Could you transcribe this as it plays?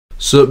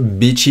Sup,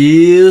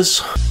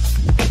 bitches?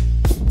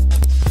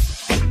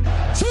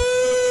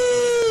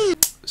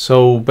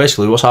 So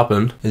basically what's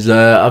happened is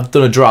I've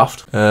done a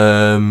draft,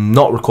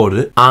 not recorded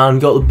it, and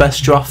got the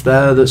best draft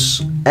there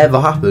that's ever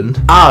happened.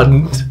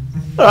 And,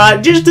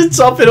 alright, just to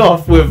top it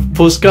off with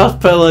Puskas,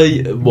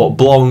 Pele,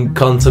 Blanc,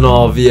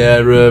 Cantona,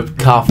 Vieira,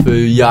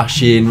 Cafu,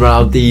 Yashin,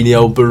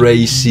 Ronaldinho,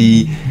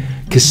 Baresi,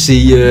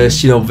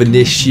 Casillas, you know,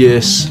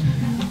 Vinicius,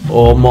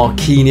 or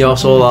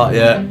Marquinhos, all that,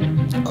 yeah.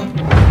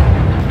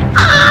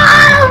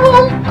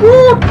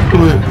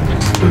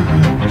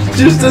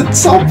 Just to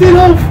top it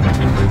off.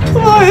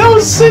 Like, how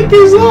sick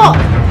is that?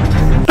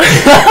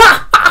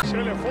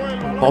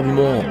 Bobby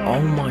Moore,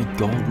 oh my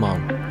god,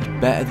 man.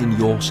 He's better than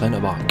your centre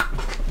back.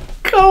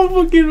 Can't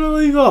fucking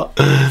believe that.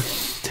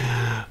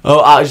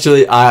 Oh,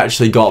 actually, I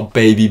actually got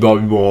baby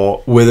Bobby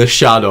Moore with a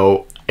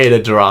shadow in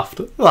a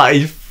draft.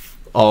 Like,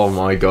 oh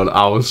my god,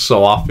 I was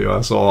so happy when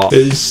I saw that.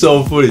 It's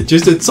so funny.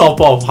 Just to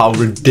top off how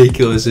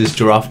ridiculous this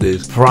draft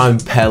is. Prime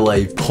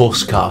Pele,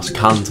 Puskas,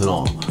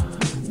 Cantona,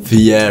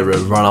 Vieira,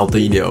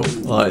 Ronaldinho.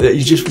 Like,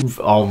 you just,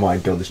 oh my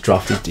god, this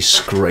draft is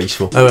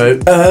disgraceful.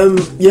 Anyway,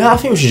 yeah, I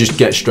think we should just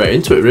get straight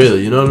into it,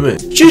 really, you know what I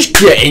mean? Just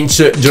get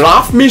into it,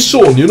 draft me,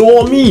 son, you know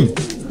what I mean?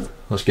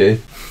 Let's get in.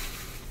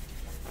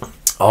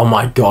 Oh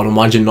my god,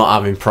 imagine not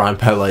having Prime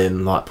Pele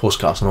and like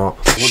Puskas and all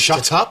that.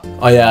 Shut up.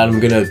 Oh yeah, and I'm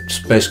gonna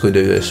basically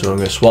do this, so I'm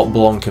gonna swap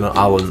Blanc and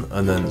Allen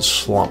and then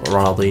slap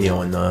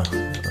Ronaldinho in there.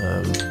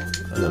 And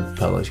then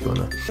Pele's going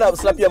there.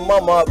 Slap your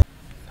mum up.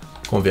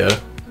 Come on, Vieira.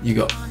 You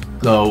got...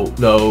 No.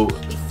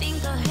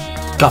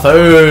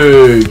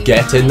 Cafu!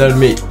 Get in there,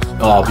 mate.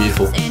 Oh,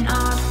 beautiful.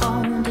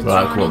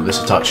 Right, come on, this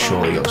attack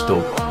surely got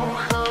stuck.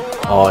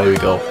 Oh, here we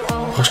go.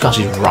 Puskas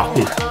is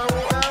rapid.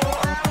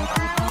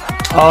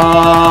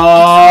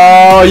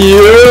 Oh,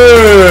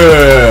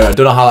 yeah!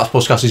 Don't know how that's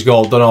Puskas'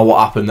 goal. Don't know what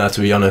happened there,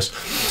 to be honest.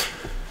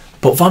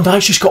 But Van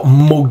Dijk's just got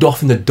mugged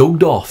off in the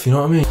dugged off, you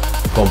know what I mean?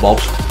 Come on,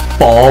 Bobs.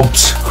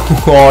 Bobs!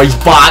 Oh, he's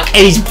back!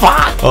 He's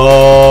back!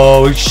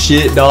 Oh,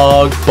 shit,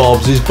 dog.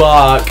 Bobs is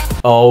back.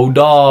 Oh,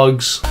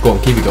 dogs. Go on,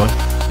 keep it going.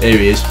 Here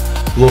he is.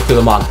 Look at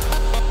the man.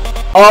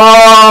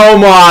 Oh,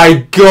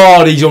 my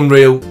God. He's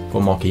unreal. Go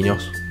on,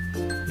 Marquinhos.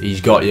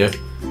 He's got you.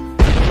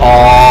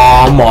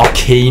 Oh,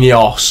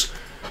 Marquinhos.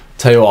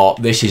 Tell you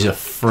what, this is a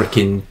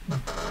freaking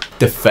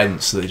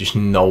defence that just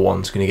no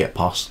one's going to get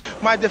past.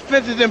 My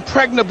defence is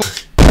impregnable.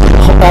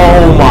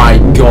 Oh my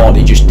god,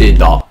 he just did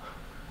that.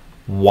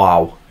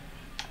 Wow.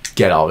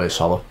 Get out of here,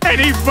 Salah. And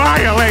he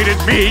violated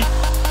me.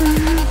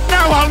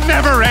 Now I'll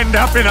never end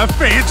up in a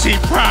fancy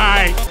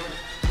pie.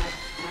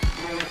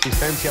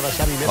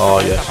 Oh,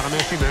 yes.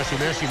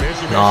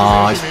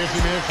 Nice.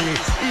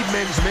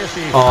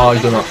 Oh,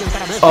 he's done that.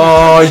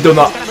 Oh, he's done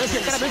that.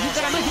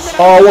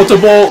 Oh, what a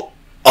ball.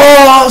 Oh,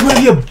 that was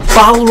maybe a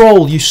barrel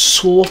roll, you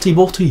slutty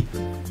butty.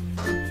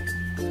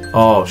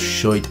 Oh,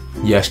 shite.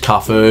 Yes,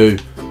 Cafu.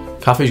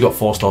 Cafu's got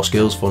 4-star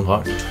skills, fun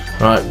fact.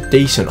 Right,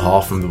 decent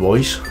half from the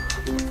boys.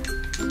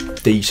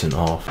 Decent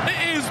half. It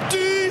is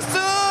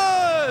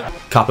decent!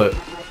 Cap it.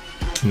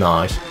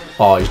 Nice.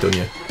 Oh, he's done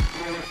you.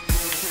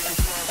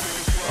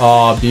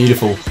 Oh,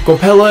 beautiful. Go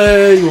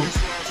Pele!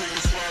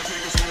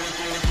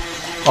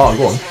 Oh,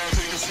 go on.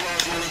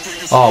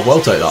 Oh,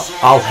 well take that.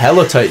 I'll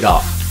hella take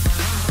that.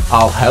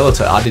 I'll hella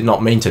take. I did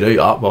not mean to do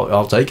that, but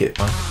I'll take it.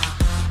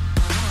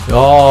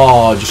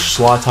 Oh, just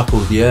slide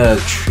tackled. Yeah,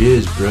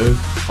 cheers, bro.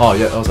 Oh,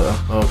 yeah, I'll take that.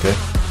 Oh, okay.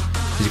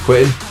 Is he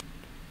quitting?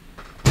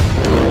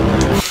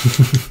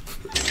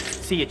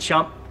 See you,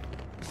 chump.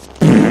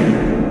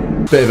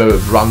 Bit of a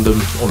random,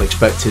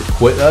 unexpected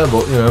quit there,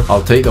 but you know,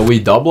 I'll take the wee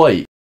double.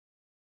 It's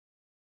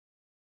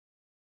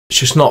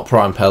just not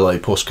Prime Pele,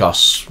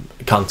 Puskas,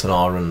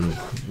 Cantona, and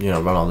you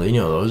know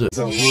Ronaldinho, though, is it?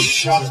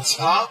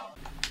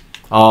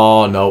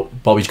 Oh no,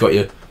 Bobby's got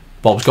you.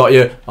 Bob's got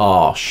you.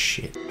 Oh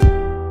shit.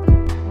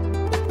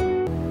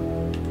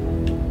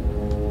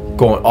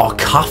 Go on. Oh,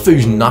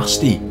 Cafu's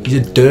nasty. He's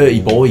a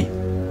dirty boy.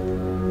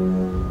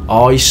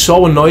 Oh, he's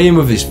so annoying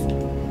with his...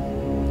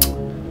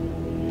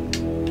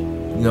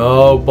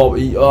 No,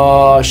 Bobby.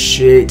 Oh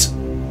shit.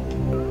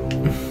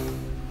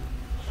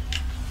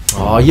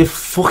 Oh, you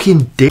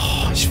fucking dick.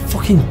 Oh, his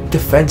fucking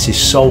defense is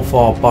so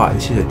far back.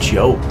 This is a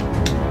joke.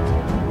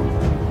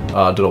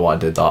 I don't know why I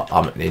did that.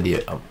 I'm an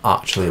idiot. I'm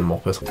actually a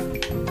muppet.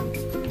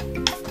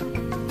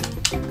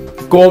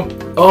 Go on.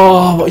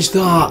 Oh, what is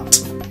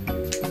that?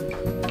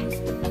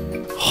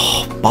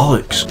 Oh,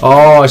 bollocks.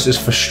 Oh, this is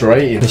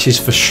frustrating. This is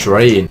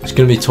frustrating. It's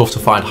going to be tough to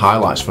find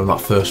highlights from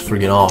that first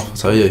friggin' half. I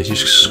tell you, he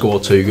just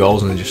scored 2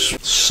 goals and just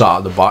sat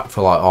at the back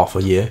for like half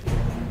a year.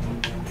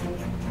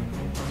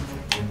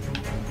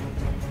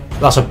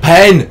 That's a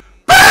pen.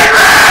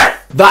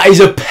 That is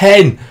a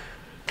pen.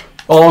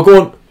 Oh,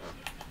 go on.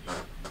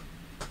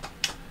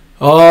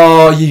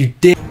 Oh, you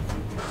dick.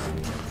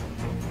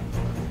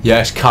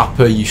 Yes,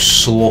 Kappa, you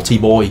slutty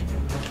boy.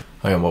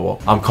 Hang on,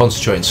 what? I'm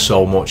concentrating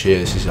so much here,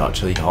 this is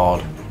actually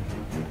hard.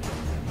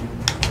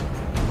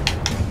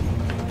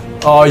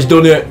 Oh, he's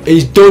done it.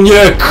 He's done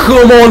it.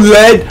 Come on,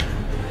 lad.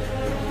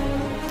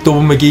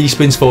 Double McGee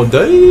spins for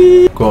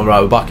day. Go on,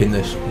 right, we're back in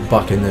this. We're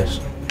back in this.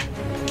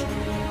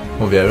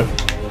 Come on, Vieira.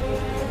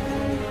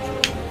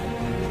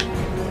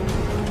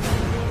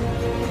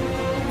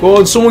 Go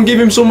on, someone give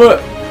him some.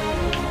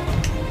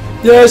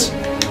 Yes.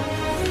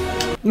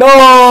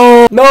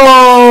 No.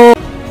 No.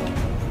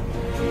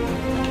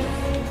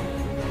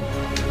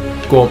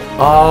 Go on.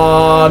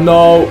 Ah,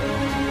 no.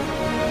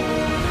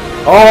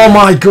 Oh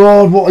my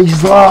god, what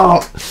is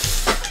that?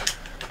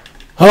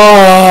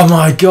 Oh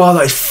my god,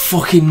 that is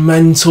fucking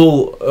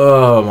mental.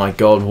 Oh my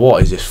god,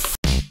 what is this?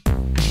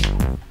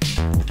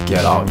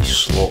 Get out, you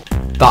slut.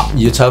 That,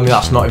 you tell me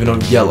that's not even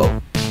on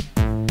yellow?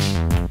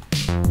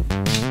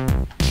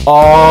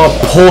 Oh,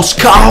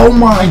 Puska, oh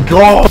my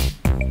god!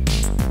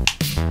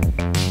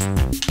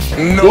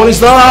 No. What is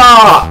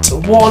that?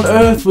 What on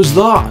earth was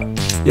that?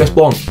 Yes,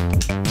 Blanc.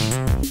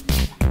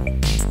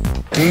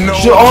 No.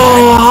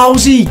 Oh,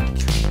 how's he?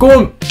 Go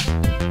on.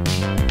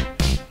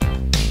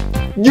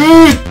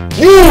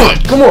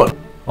 Come on.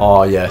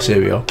 Oh, yes,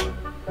 here we go.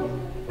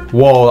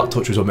 Whoa, that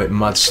touch was a bit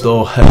mad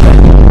still.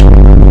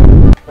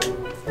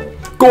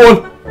 Go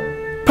on.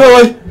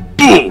 Pele.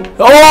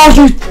 Oh,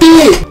 you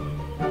did.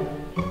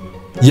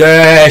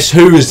 Yes,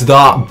 who is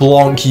that?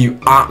 Blanc, you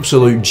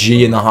absolute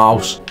G in the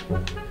house.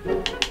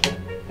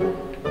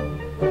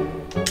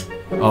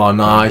 Oh,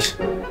 nice.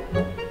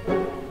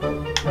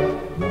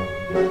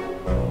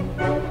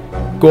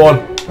 Go on.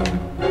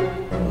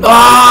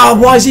 Ah,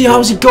 why is he?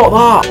 How's he got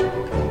that?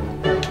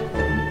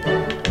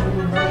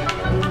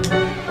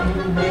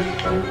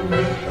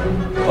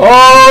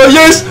 Oh,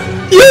 yes!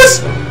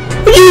 Yes!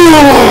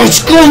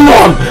 Yes! Come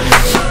on!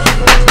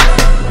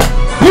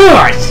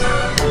 Yes!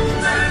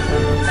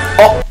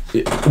 Oh,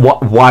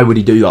 why would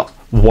he do that?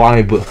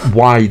 Why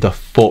the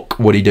fuck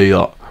would he do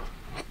that?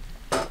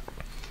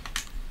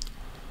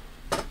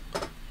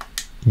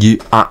 You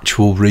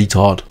actual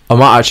retard. I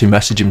might actually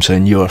message him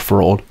saying you're a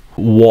fraud.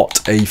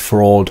 What a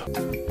fraud.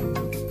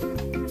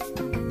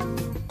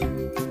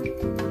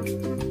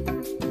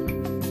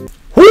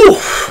 Whew.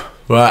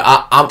 Right,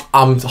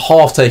 I'm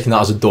half taking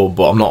that as a dub,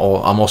 but I'm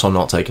also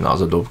not taking that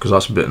as a dub because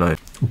that's a bit annoying.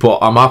 But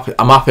I'm happy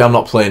I'm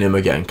not playing him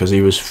again because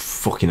he was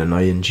fucking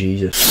annoying,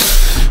 Jesus.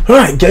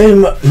 Right,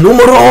 game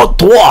numero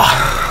 2.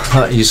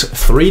 That is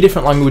 3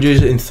 different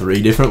languages in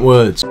 3 different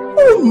words.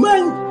 Oh my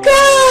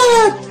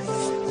god!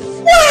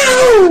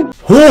 Wow!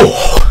 Oh,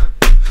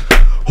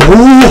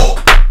 oh,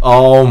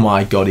 oh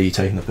my god, are you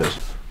taking the piss?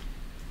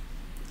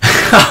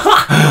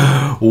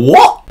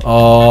 What?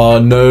 Oh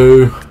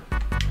no.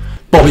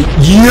 Bobby.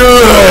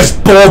 Yes,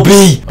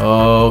 Bobby.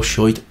 Oh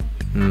shit.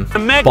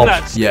 Bob.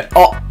 Yeah.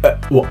 Oh.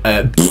 What?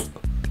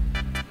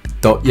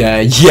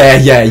 Yeah.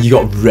 You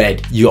got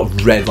red. You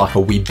got red like a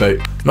wee boot.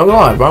 Not gonna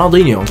lie,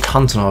 Ronaldinho and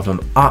Cantona have done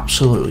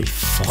absolutely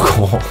fuck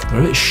off.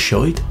 They're a bit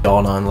shite.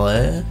 R9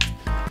 there.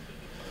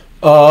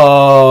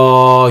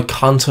 Oh,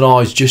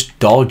 Cantona is just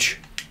dodge.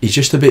 He's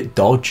just a bit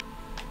dodge.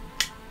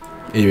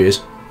 Here he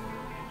is.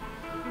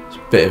 It's a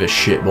bit of a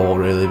shit ball,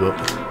 really, but.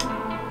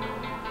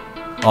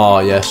 Oh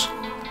yes.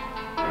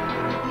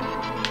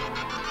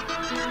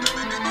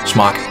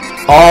 Smack.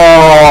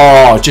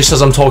 Oh, just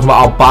as I'm talking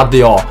about how bad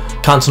they are.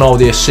 Cantona with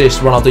the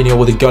assist, Ronaldinho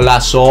with the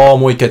golazo,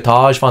 muy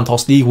quetage,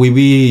 fantastic, oui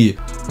oui.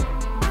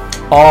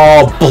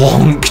 Oh,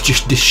 Blanc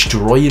just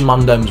destroying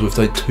Mandems with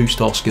the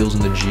 2-star skills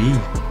in the G.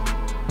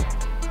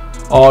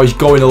 Oh, he's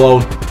going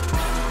alone.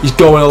 He's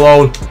going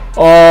alone.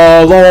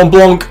 Oh, low on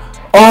Blanc.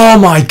 Oh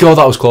my god,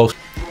 that was close.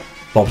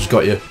 Bob's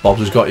got you.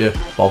 Bob's has got you.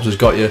 Bob's has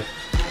got you.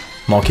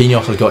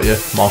 Marquinhos has got you.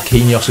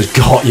 Marquinhos has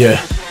got you.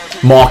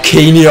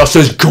 Marquinhos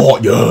has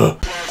got you.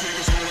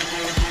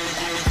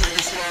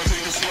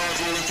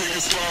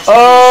 Oh,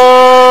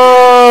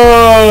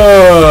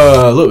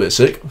 a little bit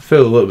sick. I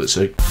feel a little bit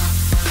sick.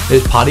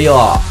 It's Paddy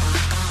lot.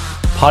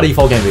 Paddy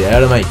for getting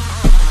Vieira, mate.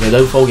 Yeah,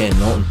 don't for getting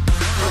nothing.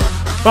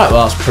 Right,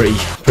 well that's pretty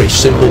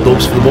simple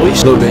dubs for the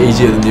boys. A little bit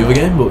easier than the other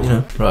game, but you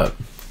know. Right,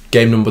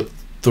 game number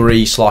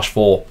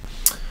 3/4.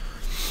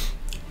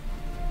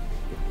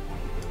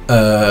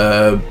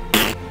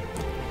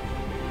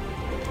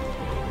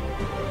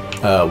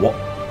 What?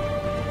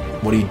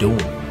 What are you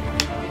doing?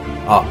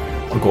 Ah,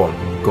 go on.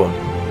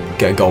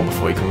 Get a goal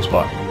before he comes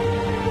back.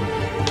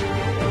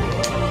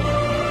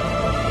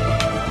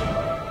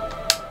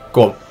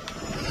 Go on.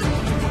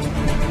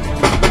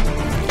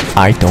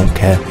 I don't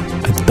care.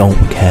 I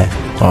don't care.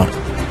 Alright.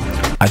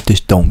 I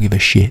just don't give a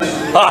shit.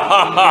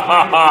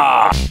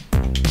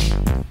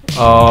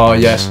 Oh,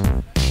 yes.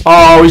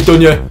 Oh, he's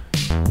done you.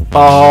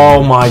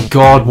 Oh my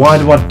god, why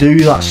do I do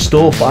that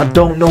stuff? I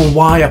don't know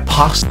why I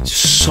passed. It's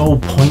so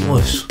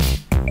pointless.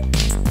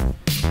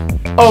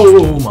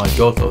 Oh my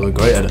god, that was a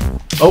great header.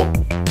 Oh.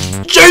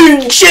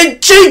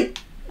 Shit!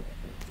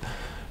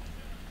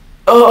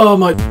 Oh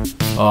my.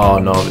 Oh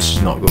no, this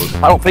is not good.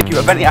 I don't think you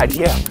have any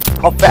idea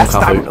how fast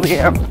I really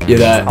am. You're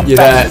there.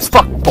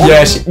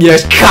 Yes,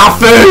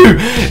 Cafu!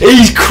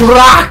 He's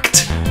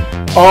cracked!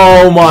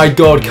 Oh my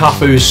god,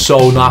 Cafu is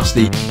so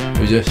nasty.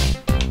 Who's this?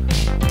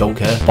 Don't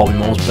care. Bobby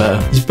Moore's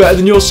better. He's better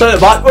than your centre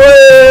back.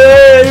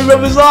 Hey,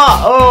 remembers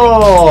that?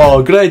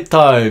 Oh, great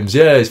times.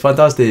 Yeah, it's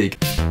fantastic.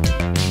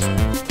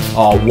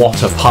 Oh,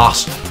 what a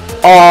pass.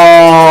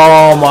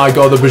 Oh my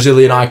god, the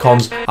Brazilian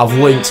icons have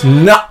linked.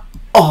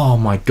 Oh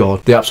my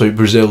god, the absolute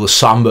Brazil, the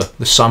samba.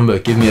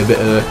 Give me a bit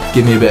of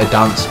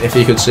dance. If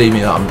you could see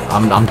me,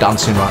 I'm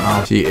dancing right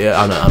now.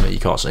 I mean, you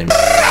can't see me.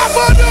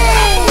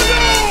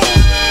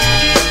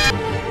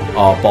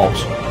 Oh,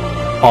 Bob's.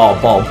 Oh,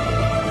 Bob.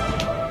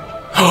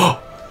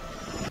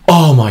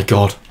 Oh my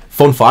god.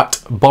 Fun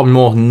fact, Bobby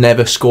Moore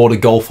never scored a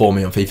goal for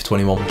me on FIFA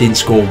 21. Didn't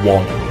score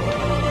one.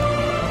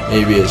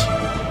 Here he is.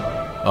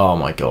 Oh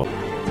my god.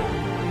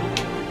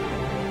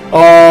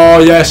 Oh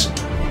yes.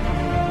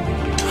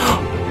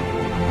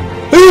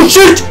 Oh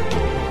shit!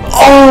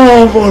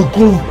 Oh my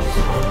god.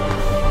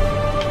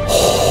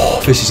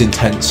 Oh, this is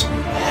intense.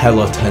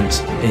 Hella tense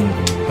in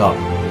that.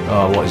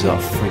 What is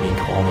that frigging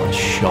corner? That's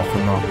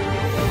shocking that.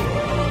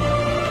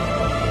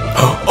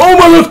 Oh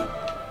my god!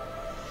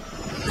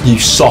 You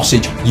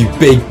sausage, you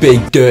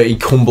big, dirty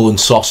Cumberland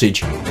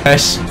sausage.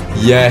 Yes,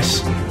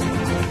 yes.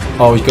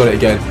 Oh, he's got it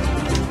again.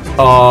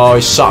 Oh,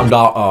 he sat him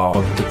down. Oh,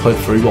 to play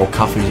through ball,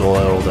 Cafu's all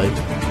there all day.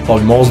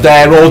 Bobby Moore's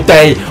there all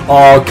day.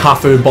 Oh,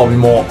 Cafu and Bobby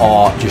Moore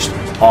are just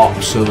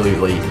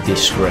absolutely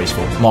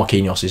disgraceful.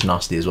 Marquinhos is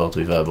nasty as well, to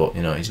be fair, but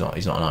you know he's not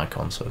an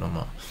icon, so it don't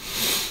matter.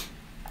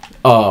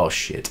 Oh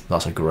shit,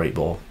 that's a great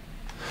ball.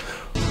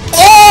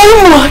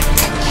 Oh my!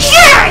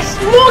 Yes,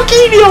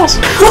 Marquinhos!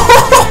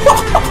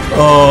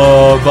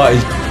 Oh, that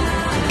is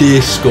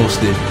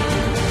disgusting.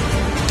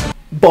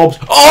 Bob's.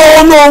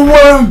 Oh no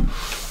way!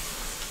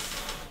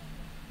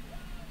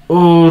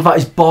 Oh, that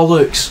is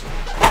bollocks.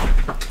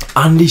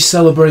 And he's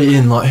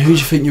celebrating. Like, who do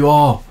you think you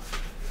are?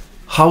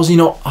 How's he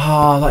not?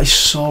 Ah, that is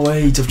so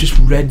AIDS. I've just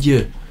read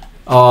you.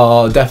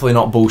 Oh, definitely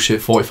not bullshit.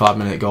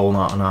 45-minute goal.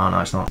 No,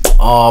 it's not.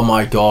 Oh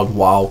my god!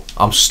 Wow.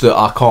 I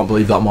can't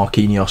believe that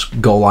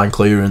Marquinhos goal line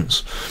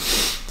clearance.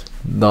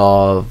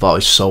 No, that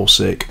is so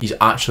sick. He's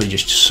actually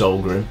just so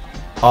grim.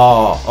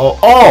 Oh!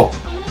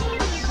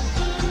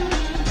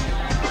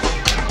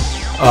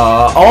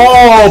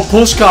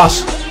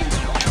 Puskas.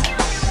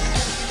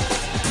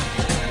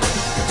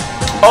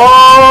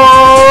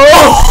 Oh!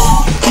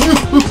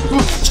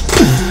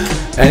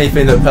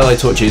 Anything that Pele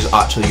touches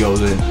actually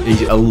goes in.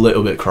 He's a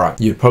little bit cracked.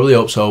 You'd probably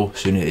hope so.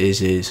 Soon it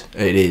is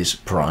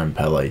prime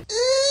Pele.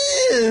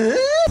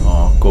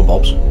 Oh, go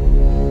Bobs.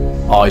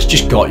 Oh, he's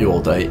just got you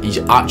all day. He's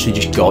actually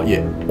just got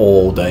you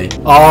all day.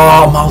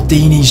 Oh,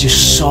 Maldini's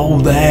just so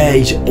there.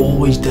 He's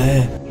always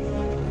there.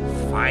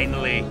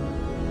 Finally, a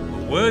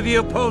worthy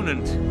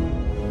opponent.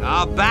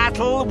 Our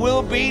battle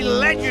will be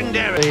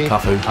legendary.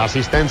 Cafu.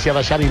 Assistència de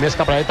Xavi, més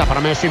cap dreta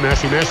per Messi. Oh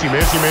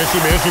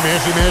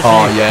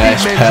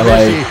yes,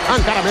 Pele.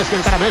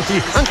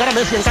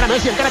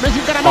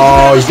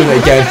 Oh, he's doing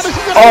it again.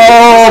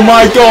 Oh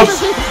my god.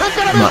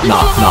 No.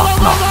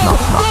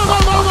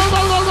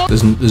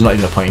 There's not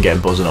even a point in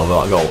getting buzzing over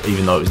that goal,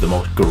 even though it was the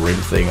most grim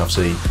thing I've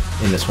seen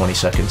in the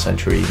 22nd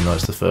century, even though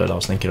it's the third. I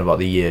was thinking about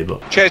the year,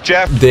 but Cheers,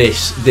 Jeff.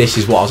 This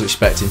is what I was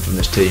expecting from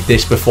this team.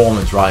 This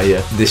performance right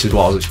here, this is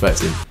what I was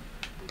expecting.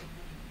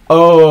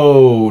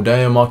 Oh,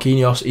 damn,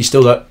 Marquinhos. He's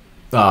still there.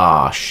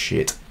 Ah,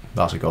 shit.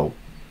 That's a goal.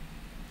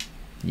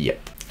 Yep.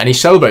 And he's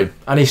celebrating.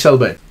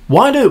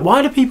 Why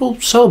do people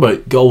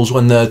celebrate goals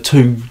when they're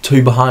two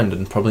behind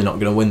and probably not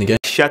going to win the game?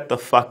 Shut the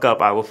fuck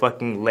up, I will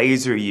fucking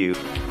laser you.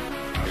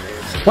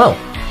 Well,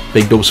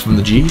 big dubs from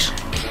the G's.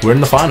 We're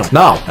in the final.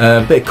 Now,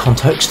 a bit of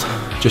context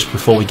just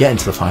before we get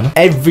into the final.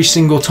 Every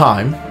single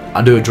time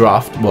I do a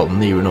draft, well,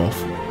 near enough,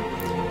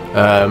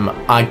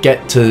 I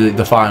get to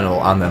the final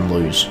and then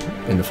lose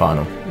in the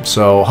final.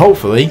 So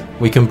hopefully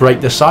we can break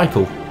the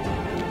cycle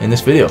in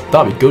this video.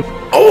 That'd be good.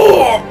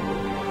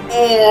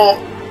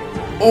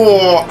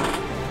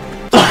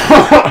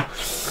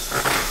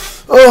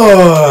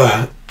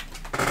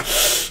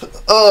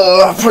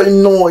 Pretty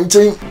naughty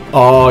team.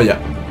 Oh yeah.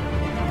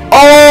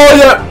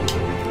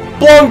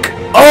 Blanc.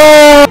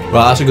 Oh! Right,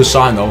 that's a good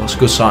sign though. That's a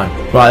good sign.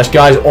 Right, this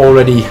guy's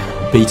already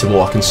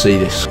beatable. I can see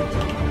this.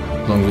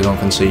 As long as we don't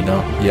concede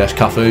now. Yes,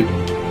 Cafu.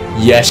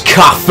 Yes,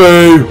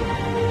 Cafu!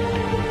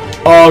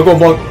 Oh, go on,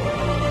 Blanc.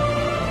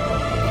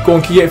 Go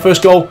on, can you get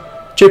first goal?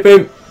 Chip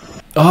him.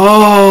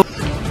 Oh!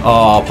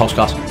 Oh,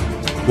 Puskas.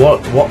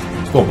 What?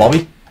 Go on,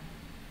 Bobby.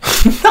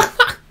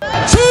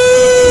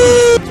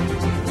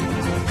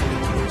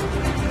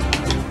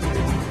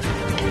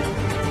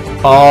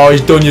 Oh, he's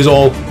done yous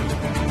all.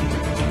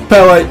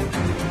 Pele.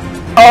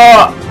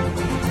 Oh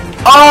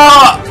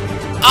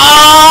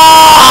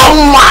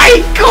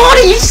my god,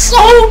 he's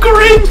so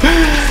grim.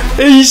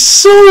 He's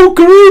so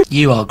grim.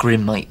 You are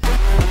grim, mate.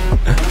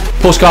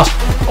 Puskas.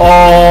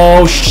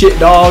 Oh shit,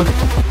 dog.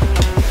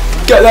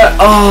 Get there.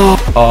 Oh,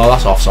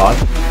 that's offside.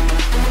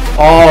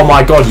 Oh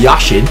my god,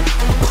 Yashin.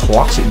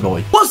 Classic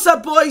boy. What's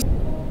up, boys?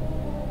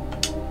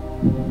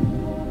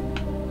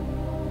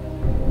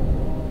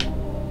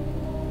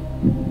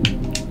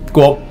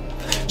 Go on.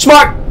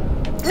 Smack!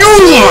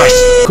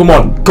 Yes! Come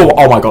on. Go on.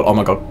 Oh my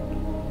god.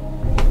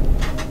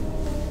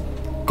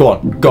 Go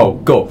on.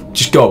 Go.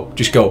 Just go.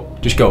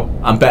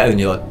 I'm better than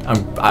you, lad.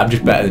 I'm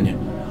just better than you.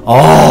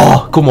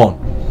 Oh, come on.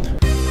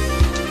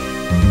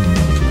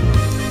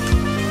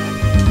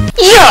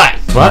 Yes!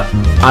 Right,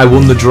 I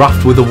won the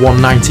draft with a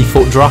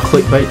 190-foot draft.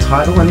 Clickbait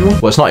title, anyone?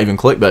 Well, it's not even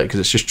clickbait because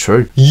it's just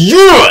true.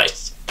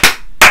 Yes!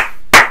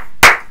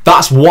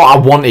 That's what I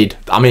wanted.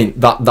 I mean,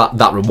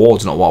 that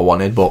reward's not what I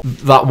wanted, but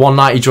that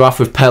 190 draft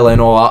with Pele and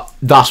all that,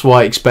 that's what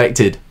I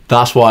expected.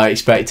 That's what I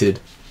expected.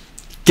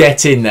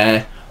 Get in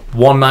there,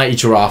 190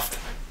 draft,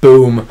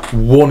 boom,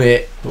 won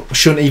it.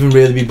 Shouldn't even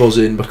really be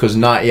buzzing because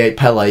 98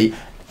 Pele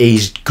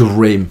is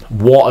grim.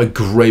 What a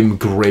grim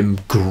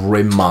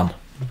man.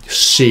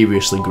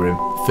 Seriously grim.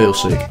 Feel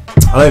sick.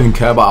 I don't even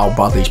care about how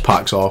bad these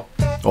packs are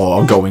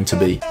or are going to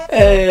be.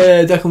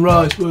 Hey, Declan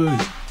Rice, woo.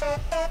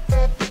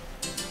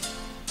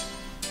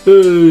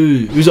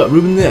 Hey, who's that?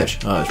 Ruben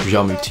Neves? Oh, it's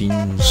Rajamu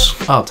Teens.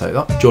 I'll take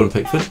that. Jordan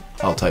Pickford.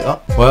 I'll take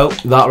that. Well,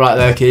 that right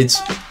there,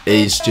 kids,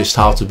 is just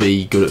how to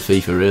be good at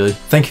FIFA, really.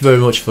 Thank you very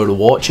much for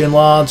watching,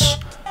 lads.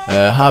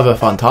 Have a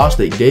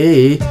fantastic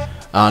day,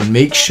 and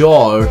make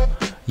sure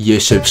you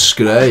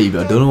subscribe.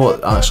 I don't know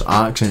what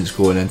accent's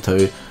going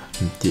into.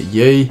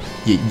 You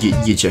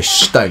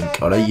just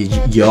stink, alright?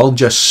 You all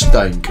just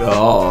stink.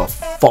 Oh,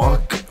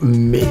 fuck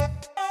me.